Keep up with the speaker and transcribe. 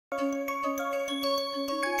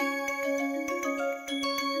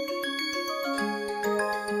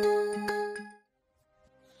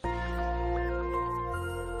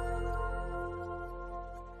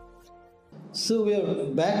So we are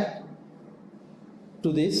back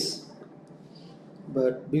to this,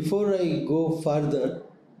 but before I go further,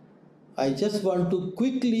 I just want to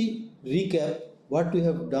quickly recap what we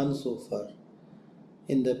have done so far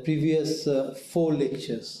in the previous 4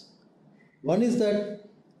 lectures. One is that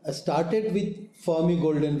I started with Fermi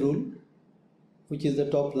golden rule, which is the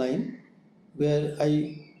top line, where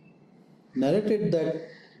I narrated that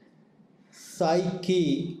psi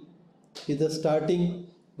k is the starting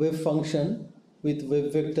wave function with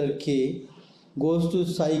wave vector k goes to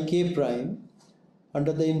psi k prime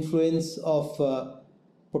under the influence of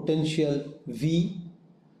potential V.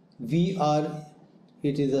 VR,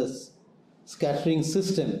 it is a scattering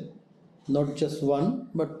system, not just one,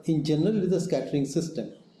 but in general it is a scattering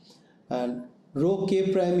system. And rho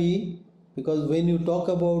k prime E, because when you talk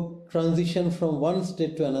about transition from one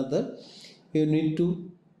state to another, you need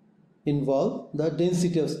to involve the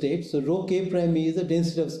density of states. So rho k prime E is the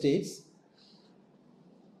density of states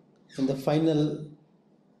in the final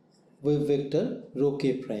wave vector rho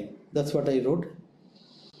k prime. That's what I wrote.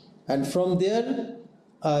 And from there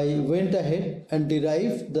I went ahead and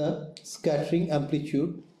derived the scattering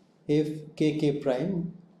amplitude f kk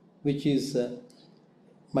prime, which is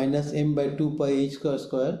minus m by 2 pi h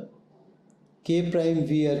square k prime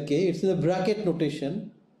vrk. It's in a bracket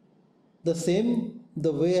notation, the same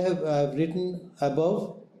the way I have written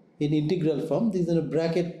above in integral form. This is in a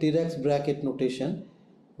bracket, Dirac's bracket notation,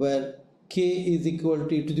 where k is equal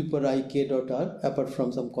to e to the power I k dot r apart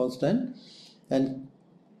from some constant, and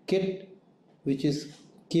ket, which is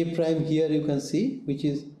k prime here you can see, which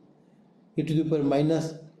is e to the power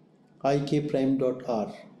minus I k prime dot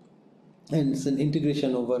r, and it's an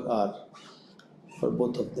integration over r for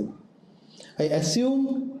both of them. I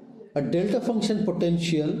assume a delta function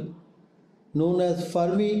potential known as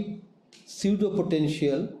Fermi pseudo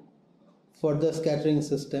potential for the scattering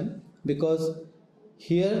system, because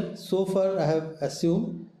here so far I have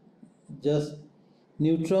assumed just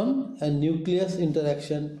neutron and nucleus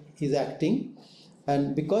interaction is acting,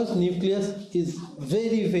 and because nucleus is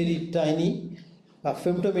very tiny, a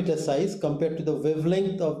femtometer size compared to the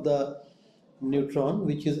wavelength of the neutron,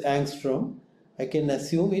 which is angstrom, I can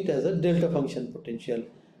assume it as a delta function potential,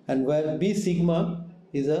 and where b sigma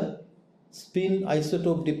is a spin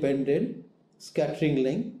isotope dependent scattering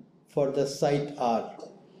length for the site r,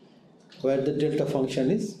 where the delta function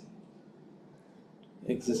is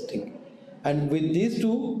existing. And with these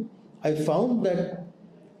two, I found that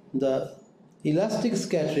the elastic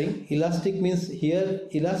scattering, elastic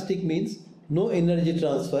means no energy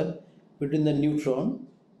transfer between the neutron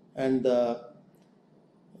and the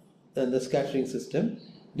scattering system.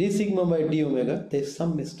 D sigma by d omega, there is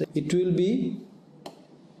some mistake. It will be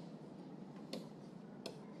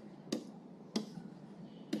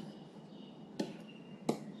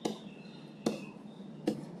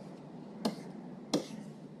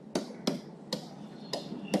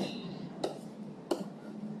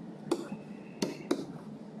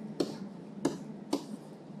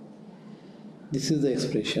this is the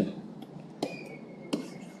expression.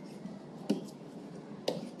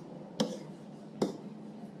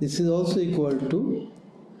 This is also equal to,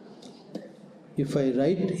 if I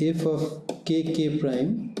write f of k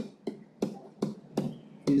prime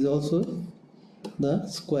is also the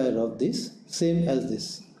square of this, same as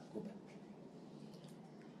this.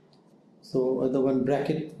 So the one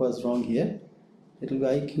bracket was wrong here. It will be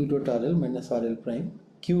I q dot rl minus rl prime,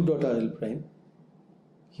 q dot rl prime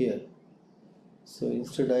here. So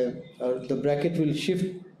instead the bracket will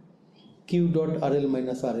shift q dot rl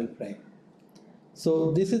minus rl prime.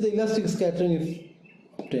 So this is the elastic scattering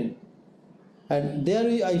if obtained. And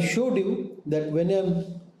there I showed you that when I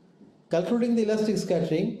am calculating the elastic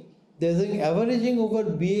scattering, there is an averaging over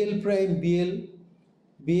BL prime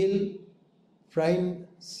BL prime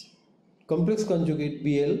complex conjugate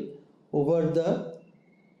BL over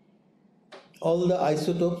all the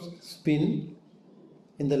isotopes spin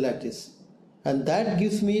in the lattice. And that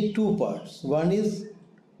gives me two parts. One is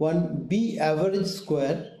B average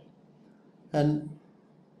square, and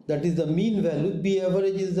that is the mean value. B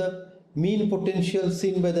average is the mean potential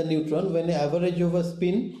seen by the neutron when I average over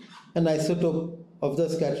spin and isotope of the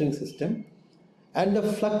scattering system, and the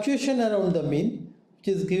fluctuation around the mean, which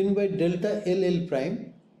is given by delta LL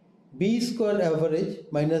prime, B square average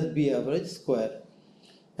minus B average square.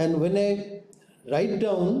 And when I write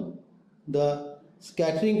down the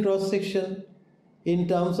scattering cross section in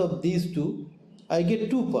terms of these two, I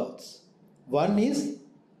get two parts. One is,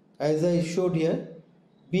 as I showed here,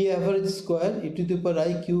 B average square e to the power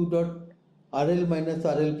I q dot RL minus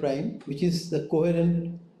RL prime, which is the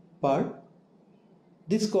coherent part.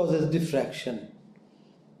 This causes diffraction,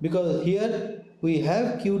 because here we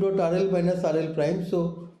have q dot rl minus rl prime,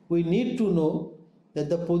 so we need to know that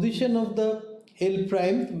the position of the L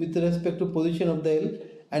prime with respect to position of the L,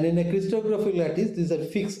 and in a crystallographic lattice these are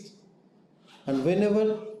fixed, and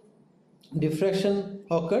whenever diffraction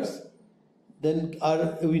occurs, then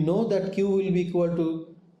we know that q will be equal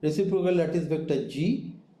to reciprocal lattice vector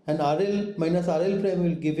g, and rl minus rl prime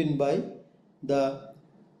will be given by the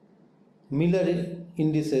Miller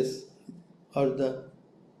indices or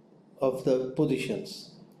of the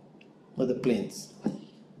positions or the planes.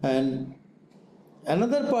 And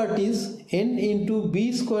another part is n into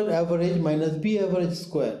b square average minus b average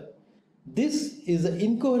square. This is the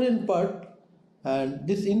incoherent part, and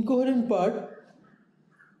this incoherent part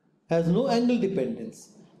has no angle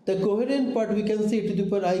dependence. The coherent part, we can say to the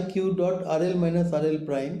power iq dot rl minus rl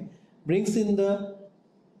prime brings in the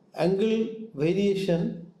angle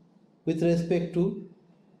variation with respect to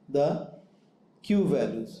the q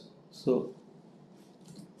values. So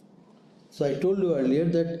I told you earlier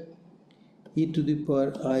that e to the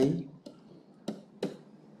power I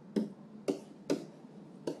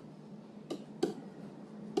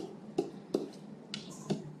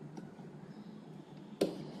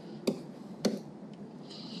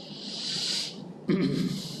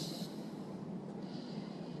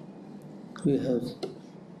we have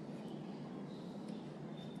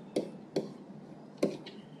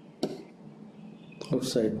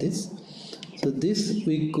outside this. So this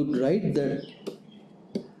we could write that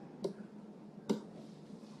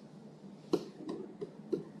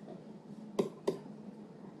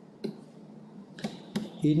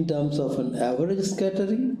in terms of an average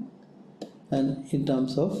scattering and in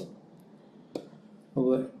terms of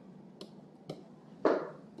our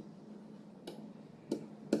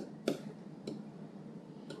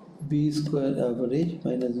b square average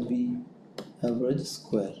minus b average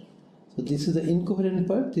square. So this is the incoherent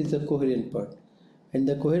part, this is the coherent part. And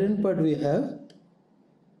the coherent part we have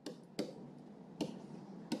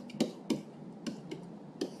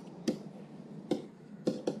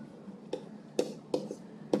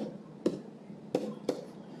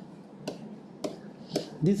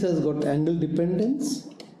this has got angle dependence,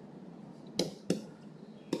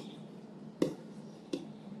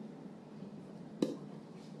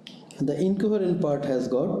 and the incoherent part has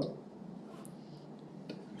got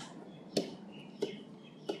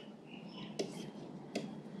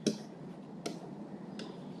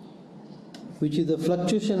which is the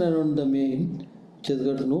fluctuation around the main, which has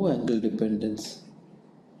got no angle dependence.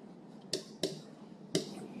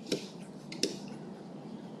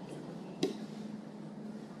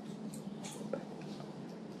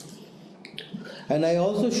 And I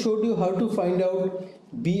also showed you how to find out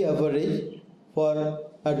B average for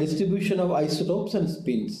a distribution of isotopes and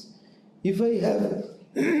spins. If I have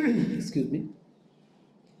excuse me,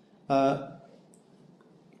 a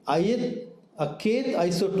kth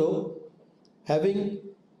isotope having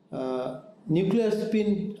nuclear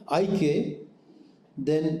spin ik,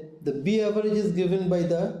 then the B average is given by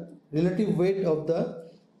the relative weight of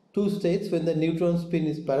the two states when the neutron spin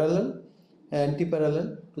is parallel and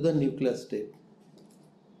antiparallel to the nuclear state.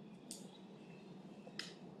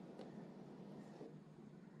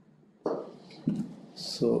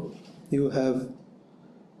 So you have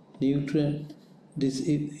neutron, this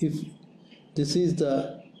if this is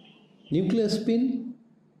the nuclear spin,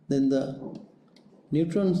 then the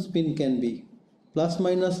neutron spin can be plus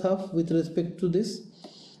minus half with respect to this,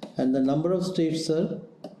 and the number of states are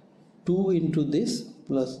 2 into this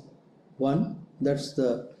plus 1, that's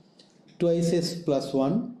the twice s plus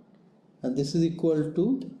 1, and this is equal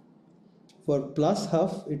to, for plus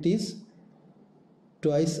half it is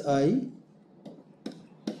twice I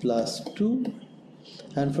plus 2,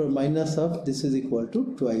 and for minus half this is equal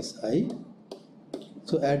to twice I.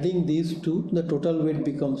 So adding these two, the total weight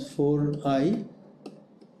becomes 4I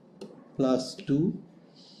plus 2.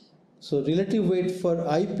 So relative weight for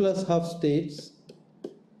I plus half states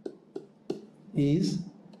is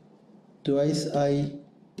twice I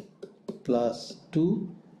plus 2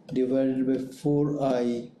 divided by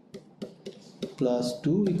 4I plus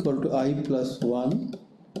 2 equal to I plus 1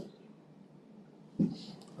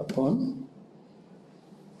 upon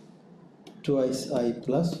twice I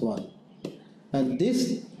plus 1. And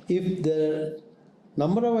this, if there are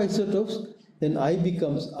number of isotopes, then I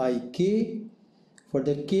becomes Ik for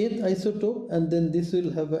the kth isotope, and then this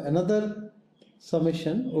will have another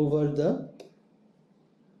summation over the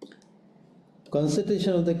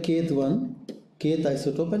concentration of the kth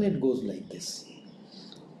isotope, and it goes like this.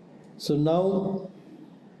 So now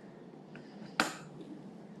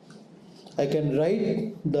I can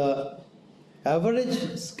write the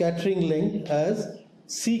average scattering length as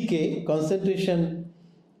Ck, concentration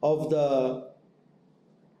of the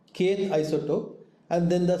kth isotope,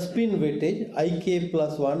 and then the spin weightage Ik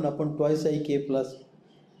plus 1 upon twice Ik plus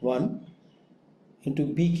 1 into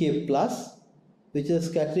Bk plus, which is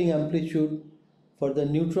scattering amplitude for the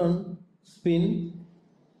neutron spin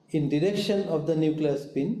in direction of the nuclear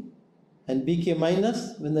spin, and Bk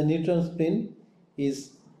minus when the neutron spin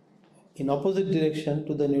is in opposite direction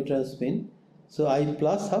to the neutron spin. So I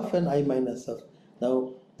plus half and I minus half.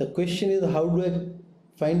 Now the question is, how do I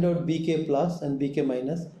find out Bk plus and Bk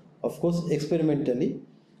minus? Of course experimentally,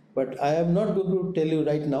 but I am not going to tell you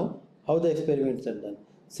right now how the experiments are done.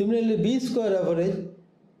 Similarly, B square average,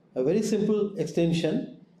 a very simple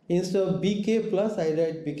extension. Instead of Bk plus, I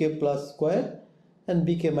write Bk plus square, and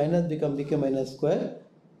Bk minus become Bk minus square,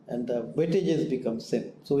 and the weightages become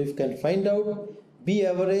same. So if we can find out B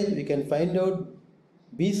average, we can find out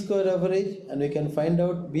B square average, and we can find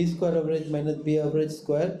out B square average minus B average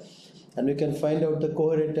square, and we can find out the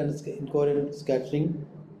coherent and incoherent scattering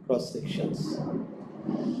cross sections.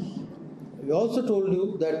 We also told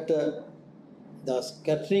you that the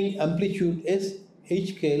scattering amplitude is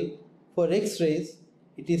h scale for X-rays.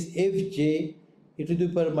 It is fj e to the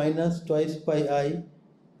power minus twice pi I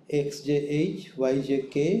xjh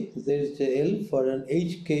yjk zjl for an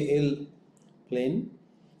hkl plane,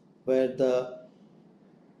 where the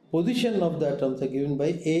position of the atoms are given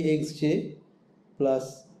by axj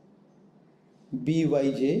plus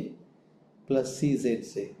byj plus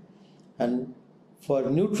czj, and for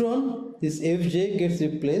neutron this fj gets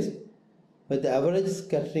replaced by the average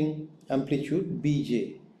scattering amplitude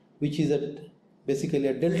bj, which is basically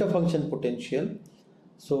a delta function potential.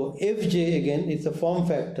 So fj again is a form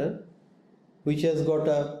factor which has got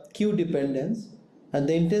a q dependence, and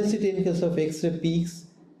the intensity in case of X-ray peaks,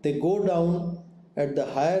 they go down at the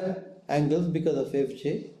higher angles because of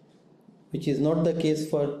fj, which is not the case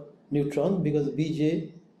for neutrons, because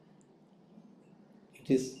bj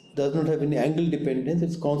does not have any angle dependence,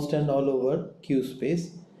 it's constant all over q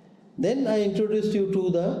space. Then I introduced you to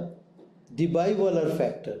the Debye-Waller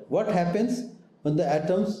factor. What happens when the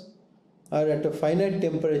atoms are at a finite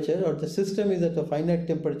temperature, or the system is at a finite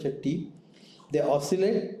temperature T? They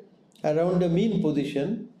oscillate around the mean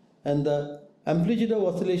position, and the amplitude of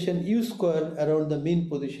oscillation u square around the mean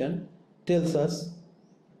position tells us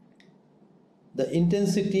the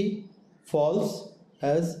intensity falls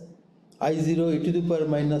as I0 e to the power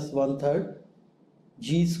minus 1/3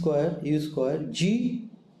 g square u square. G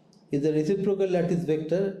is the reciprocal lattice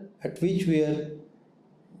vector at which we are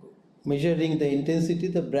measuring the intensity,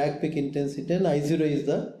 the Bragg peak intensity, and I0 is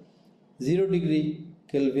the 0 degree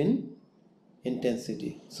Kelvin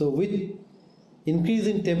intensity. So with increase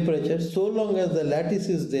in temperature, so long as the lattice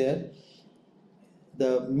is there,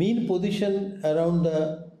 the mean position around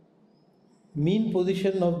the mean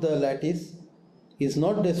position of the lattice is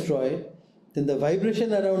not destroyed, then the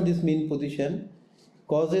vibration around this mean position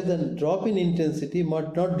causes a drop in intensity,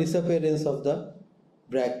 but not disappearance of the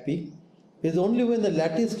Bragg peak. It is only when the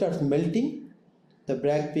lattice starts melting, the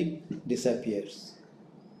Bragg peak disappears.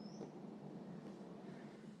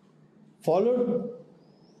 Followed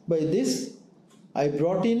by this, I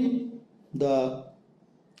brought in the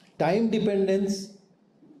time dependence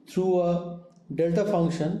through a delta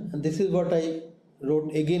function, and this is what I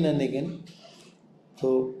wrote again and again.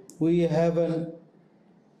 So we have an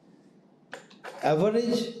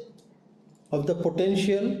average of the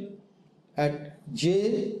potential at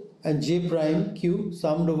j and j prime q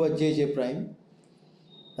summed over jj prime,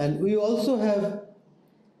 and we also have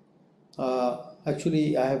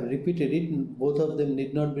actually I have repeated it, both of them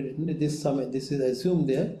need not be written, this is assumed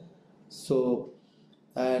there. So,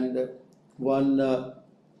 and one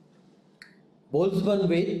Boltzmann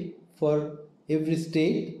weight for every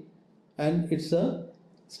state, and it's a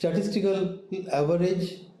statistical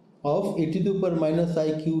average of e to the power minus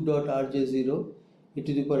iq dot rj0 e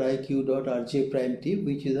to the power iq dot rj prime t,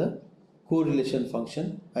 which is a correlation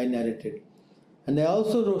function I narrated. And I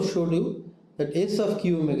also showed you that S of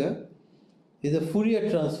q omega is a Fourier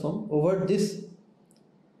transform over this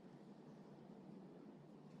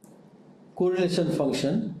correlation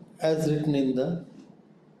function as written in the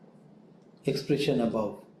expression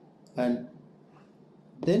above. And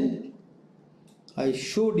then I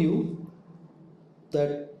showed you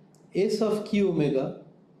that S of q omega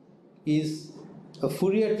is a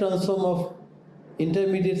Fourier transform of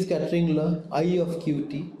intermediate scattering law I of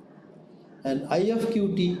qt, and I of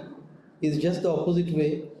qt is just the opposite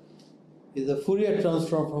way, is a Fourier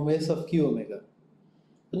transform from S of q omega.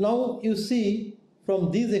 Now you see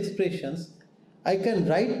from these expressions I can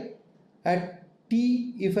write at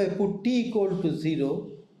t, if I put t equal to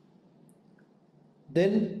 0,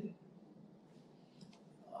 then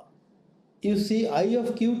you see I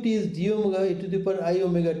of qt is d omega e to the power I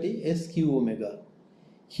omega t s q omega.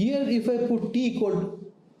 Here if I put t equal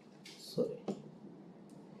to,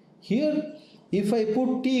 here if I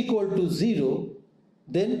put t equal to 0,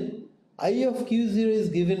 then I of q0 is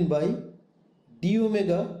given by d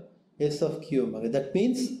omega s of q omega. That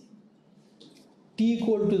means t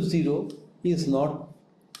equal to 0 is not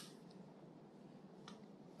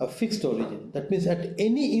a fixed origin. That means at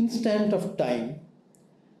any instant of time,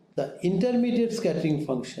 the intermediate scattering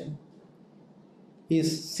function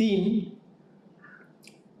is seen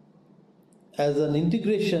as an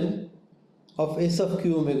integration of s of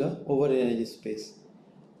q omega over energy space.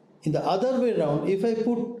 In the other way around, if I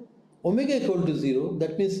put omega equal to 0,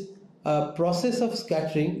 that means a process of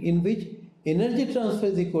scattering in which energy transfer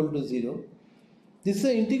is equal to 0. This is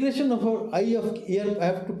the integration of our I of, here I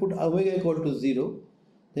have to put omega equal to 0.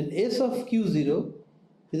 Then s of q0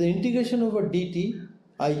 is the integration over dt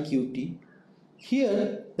I qt.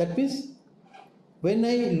 Here that means when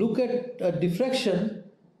I look at a diffraction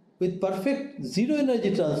with perfect zero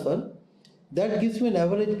energy transfer, that gives me an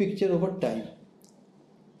average picture over time.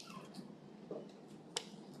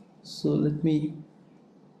 So let me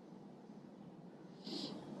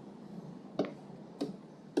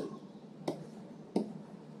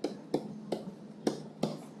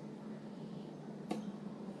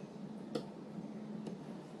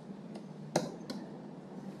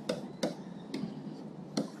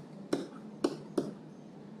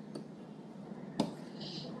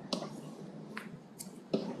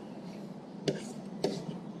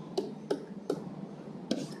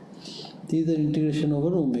this is the integration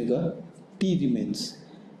over omega, t remains,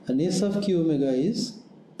 and s of q omega is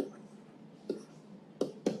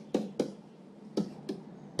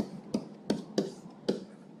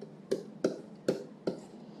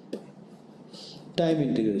time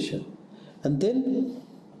integration, and then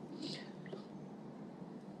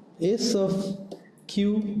s of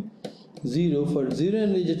q0 for zero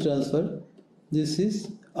energy transfer, this is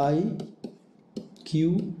I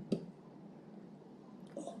q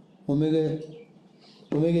omega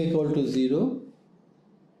equal to 0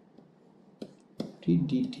 t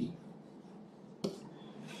dt.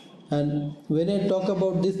 And when I talk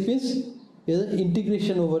about this piece, is an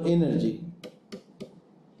integration over energy.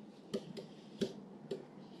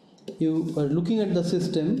 You are looking at the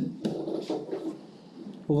system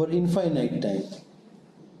over infinite time.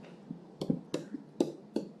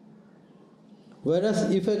 Whereas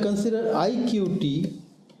if I consider IQT,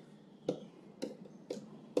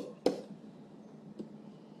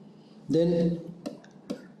 then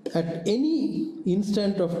at any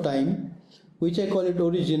instant of time, which I call it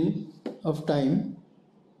origin of time,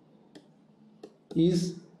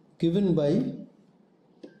 is given by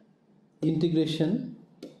integration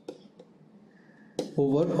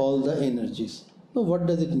over all the energies. Now what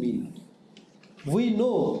does it mean? We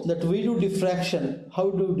know that we do diffraction. How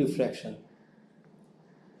do diffraction?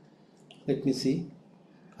 Let me see.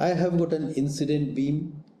 I have got an incident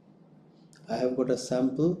beam. I have got a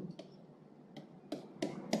sample.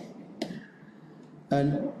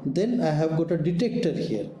 And then I have got a detector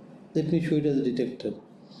here. Let me show it as a detector.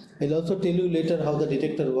 I'll also tell you later how the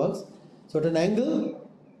detector works. So at an angle,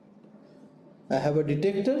 I have a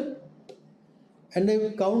detector and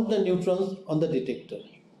I count the neutrons on the detector.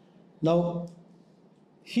 Now,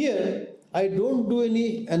 here I don't do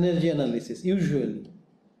any energy analysis, usually.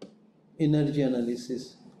 Energy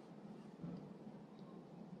analysis.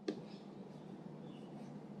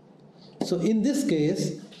 So in this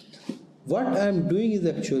case, what I am doing is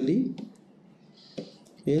actually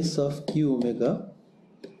s of q omega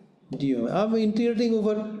d omega. I am integrating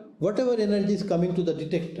over whatever energy is coming to the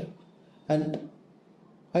detector. And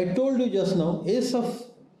I told you just now, s of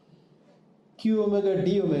q omega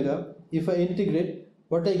d omega, if I integrate,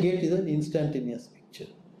 what I get is an instantaneous picture.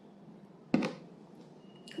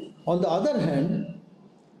 On the other hand,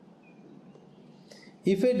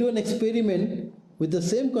 if I do an experiment with the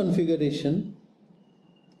same configuration,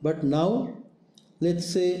 but now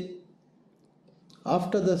let's say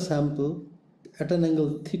after the sample at an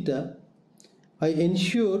angle theta, I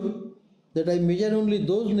ensure that I measure only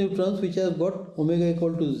those neutrons which have got omega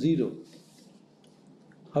equal to 0.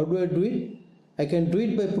 How do I do it? I can do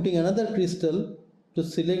it by putting another crystal to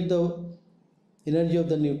select the energy of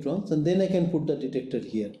the neutrons, and then I can put the detector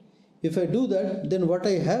here. If I do that, then what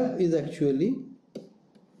I have is actually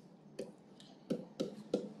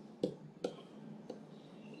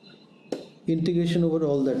integration over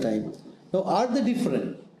all the time. Now, are they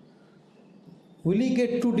different? Will you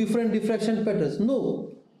get two different diffraction patterns? No,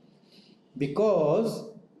 because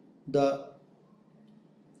the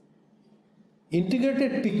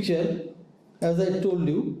integrated picture, as I told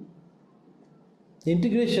you,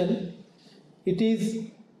 integration, it is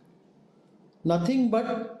nothing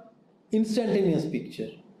but instantaneous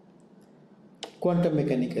picture, quantum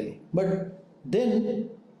mechanically. But then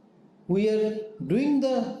we are doing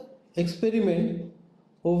the experiment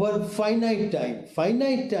over finite time.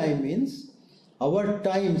 Finite time means our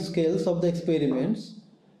time scales of the experiments,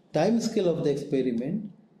 time scale of the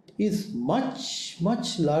experiment is much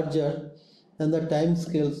larger than the time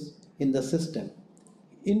scales in the system.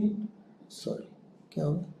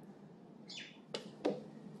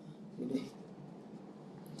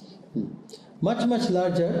 Much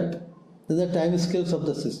larger than the time scales of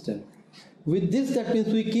the system. With this, that means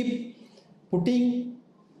we keep putting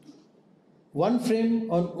one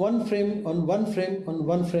frame on one frame on one frame on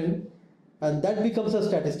one frame, and that becomes a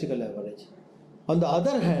statistical average. On the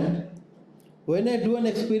other hand, when I do an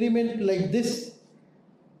experiment like this,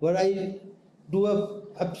 where I do a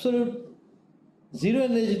absolute zero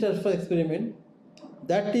energy transfer experiment,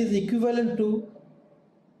 that is equivalent to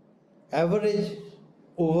average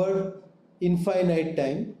over infinite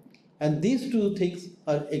time, and these two things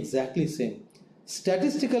are exactly same.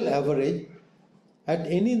 Statistical average at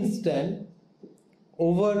any instant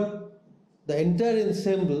over the entire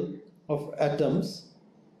ensemble of atoms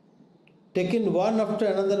taken one after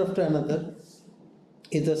another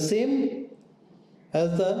is the same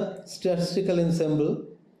as the statistical ensemble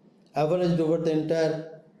averaged over the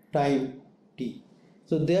entire time t.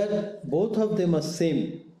 So both of them are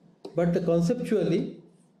same, but conceptually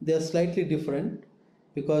they are slightly different,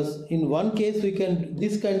 because in one case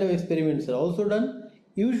this kind of experiments are also done.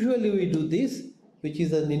 Usually we do this, which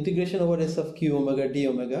is an integration over S of q omega d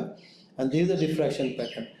omega, and this is the diffraction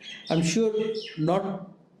pattern. I'm sure not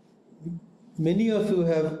many of you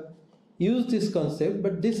have used this concept,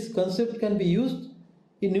 but this concept can be used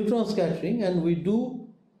in neutron scattering, and we do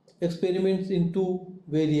experiments in two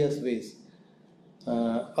various ways.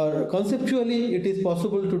 Or conceptually, it is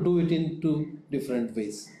possible to do it in two different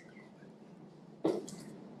ways.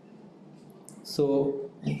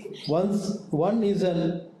 So, one is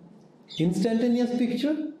an instantaneous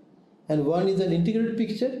picture and one is an integrated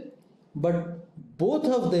picture, but both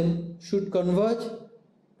of them should converge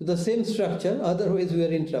to the same structure, otherwise we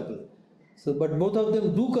are in trouble. So, but both of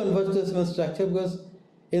them do converge to the same structure, because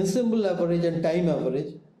ensemble average and time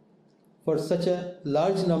average for such a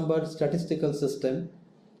large number statistical system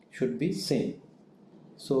should be same.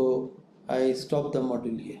 So I stop the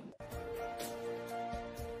module here.